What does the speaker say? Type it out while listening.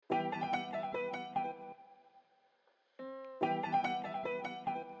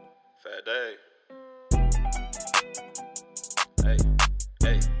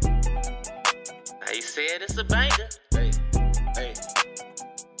this a banger. Hey, hey.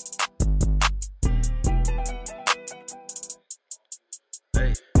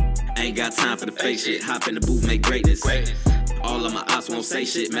 Hey. Ain't got time for the fake shit. Hop in the booth, make greatness. All of my ops won't say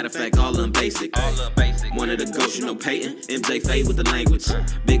shit. Matter of fact, all of them basic. One of the ghosts, you know Peyton. MJ Faye with the language.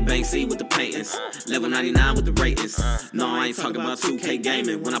 Big Bang C with the paintings. Level 99 with the ratings. No, I ain't talking about 2K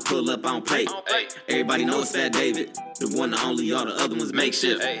gaming. When I pull up, I don't play. Everybody know it's Fat David. The one, the only, all the other ones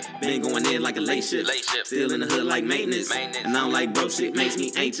makeshift. Been going in like a late shift. Still in the hood like maintenance. And I don't like broke shit, makes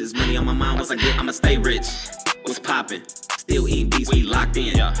me anxious. Money on my mind, once I get, I'ma stay rich. What's poppin'? Still eating beats, we locked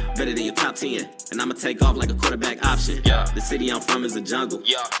in. Better than your top 10. And I'ma take off like a quarterback option. The city I'm from is a jungle.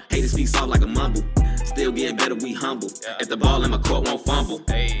 Haters speak soft like a mumble. Still getting better, we humble. If the ball in my court won't fumble.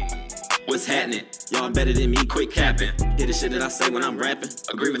 What's happening? Y'all better than me, quit capping. Hear the shit that I say when I'm rapping.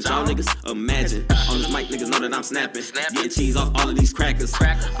 Agree with y'all niggas? Imagine. On this mic, niggas know that I'm snapping. Getting cheese off all of these crackers.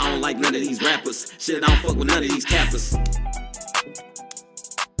 I don't like none of these rappers. Shit, I don't fuck with none of these cappers.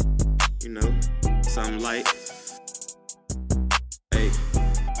 You know, something like. Hey,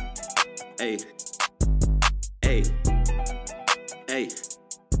 hey, hey, hey.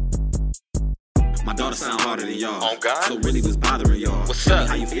 My daughter sound harder than y'all. Oh God. So really what's bothering y'all? What's Tell up? me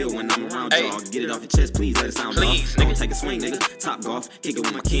how you feel when I'm around y'all. Get it off your chest, please let it sound off. Don't take a swing, nigga. Top golf. Kick it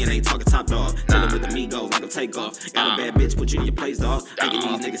with my kin, ain't talking top dog. Tell it with the Migos like a takeoff. Got a bad bitch, put you in your place, dog. Thinking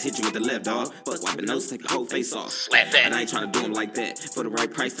these niggas hit you with the left, dog. Fuck wiping nose, take the whole face off. Slap that. And I ain't trying to do him like that. For the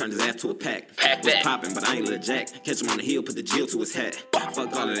right price, turn his ass to a pack. Pack What's that. poppin', but I ain't Lil Jack. Catch him on the heel, put the Jill to his hat.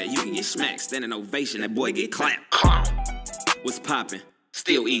 Fuck all of that, you can get smacked. Standing ovation, that boy get clapped. Clown. What's poppin'?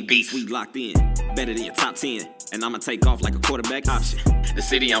 Still eat beats. We locked in, better than your top 10. And I'ma take off like a quarterback option. The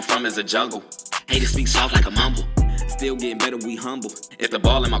city I'm from is a jungle. Haters speak soft like a mumble. Still getting better, we humble. If the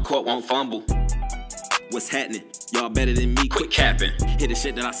ball in my court won't fumble. What's happening? Y'all better than me, Quit capping. Hear the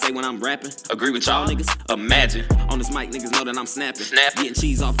shit that I say when I'm rapping. Agree with y'all niggas? Imagine. On this mic, niggas know that I'm snapping. Snapping. Getting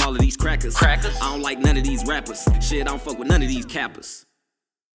cheese off all of these crackers. I don't like none of these rappers. Shit, I don't fuck with none of these cappers.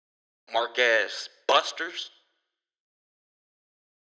 Mark ass busters.